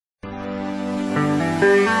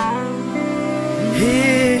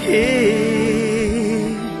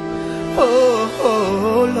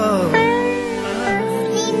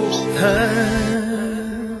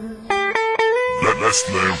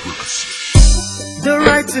The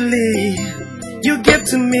right to live, you give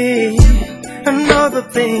to me, and all the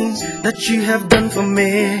things that you have done for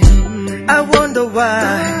me. I wonder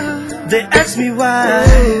why, they ask me why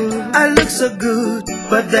I look so good,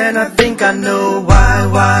 but then I think I know why.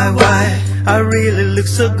 I really look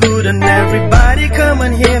so good, and everybody come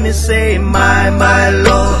and hear me say, my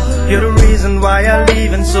Lord, you're the reason why I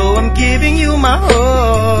live, and so I'm giving you my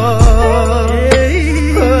all.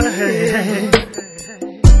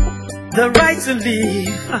 The right to live,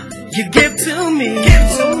 you give to me,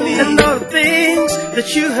 and all the things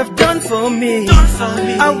that you have done for me.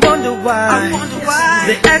 I wonder why,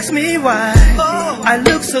 they ask me why I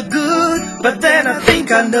look so good, but then I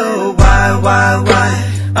think I know why.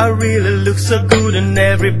 I really look so good, and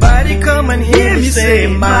everybody come and hear me say,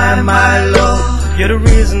 my Lord, you're the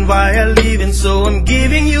reason why I live, and so I'm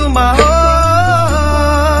giving you my all.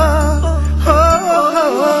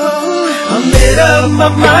 I made up my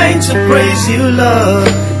mind to praise you, Lord,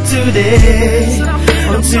 today.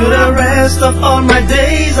 Until the rest of all my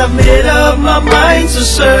days, I made up my mind to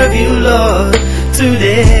serve you, Lord,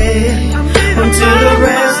 today. Until the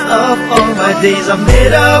rest of all my days, I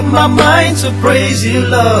made up my mind to praise you,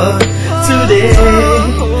 Lord, today.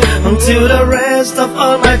 Until the rest of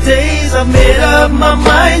all my days, I made up my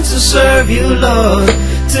mind to serve you, Lord,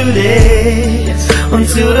 today.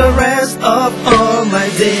 Until the rest of all my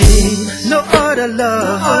days. No other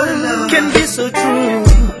love can be so true.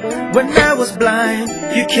 When I was blind,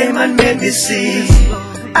 you came and made me see.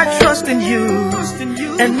 I trust in you,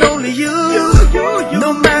 and only you,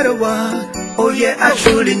 no matter what. Oh yeah, I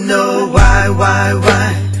truly know why.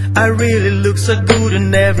 I really look so good,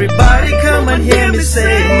 and everybody come and hear me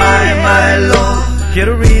say, my Lord, you're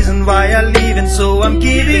the reason why I live, and so I'm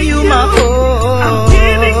giving you my all. I'm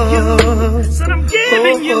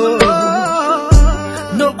giving you all.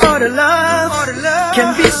 No other love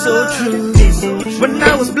can be so true. When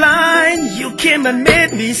I was blind, you came and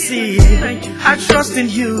made me see. I trust in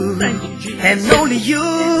you, and only you,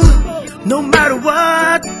 no matter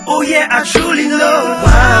what. Oh yeah, I truly know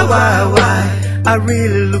why. I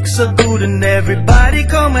really look so good, and everybody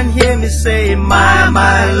come and hear me say, my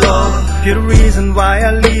Lord, you're the reason why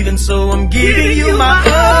I live, and so I'm giving you my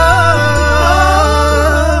all.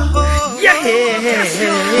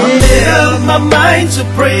 I made up my mind to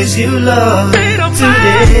praise you, Lord,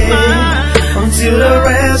 today. Until the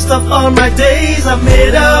rest of all my days, I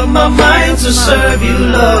made up my mind to serve you,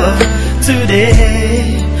 Lord,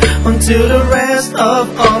 today. Until the rest of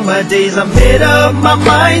all my days, I made up my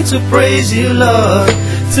mind to praise you, Lord,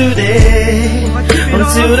 today.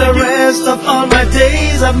 Until the rest of all my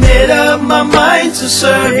days, I made up my mind to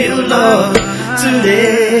serve you, Lord,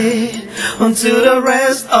 today. Until the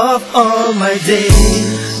rest of all my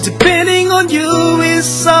days. Depending on you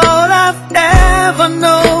is all I've ever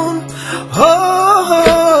known.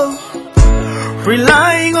 Oh,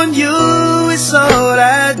 relying on you is all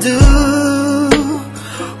I do.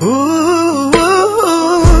 Ooh,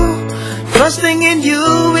 trusting in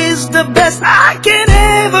you is the best I can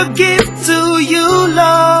ever give to you,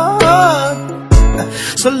 Lord.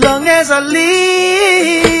 So long as I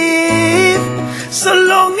live, so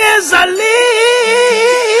long as I live,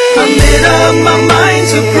 I made up my mind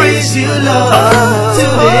to praise you, Lord,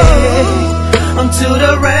 today. Until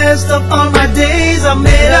the rest of all my days, I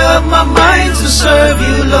made up my mind to serve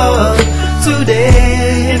you, Lord,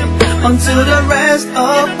 today. Until the rest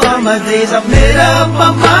of all my days, I made up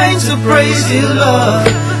my mind to praise you, Lord,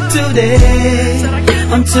 today.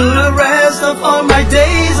 Until the rest of all my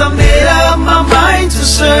days, I made up my mind to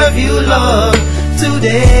serve you, Lord,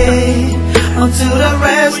 today. Until the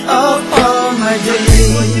rest of all my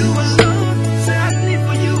days.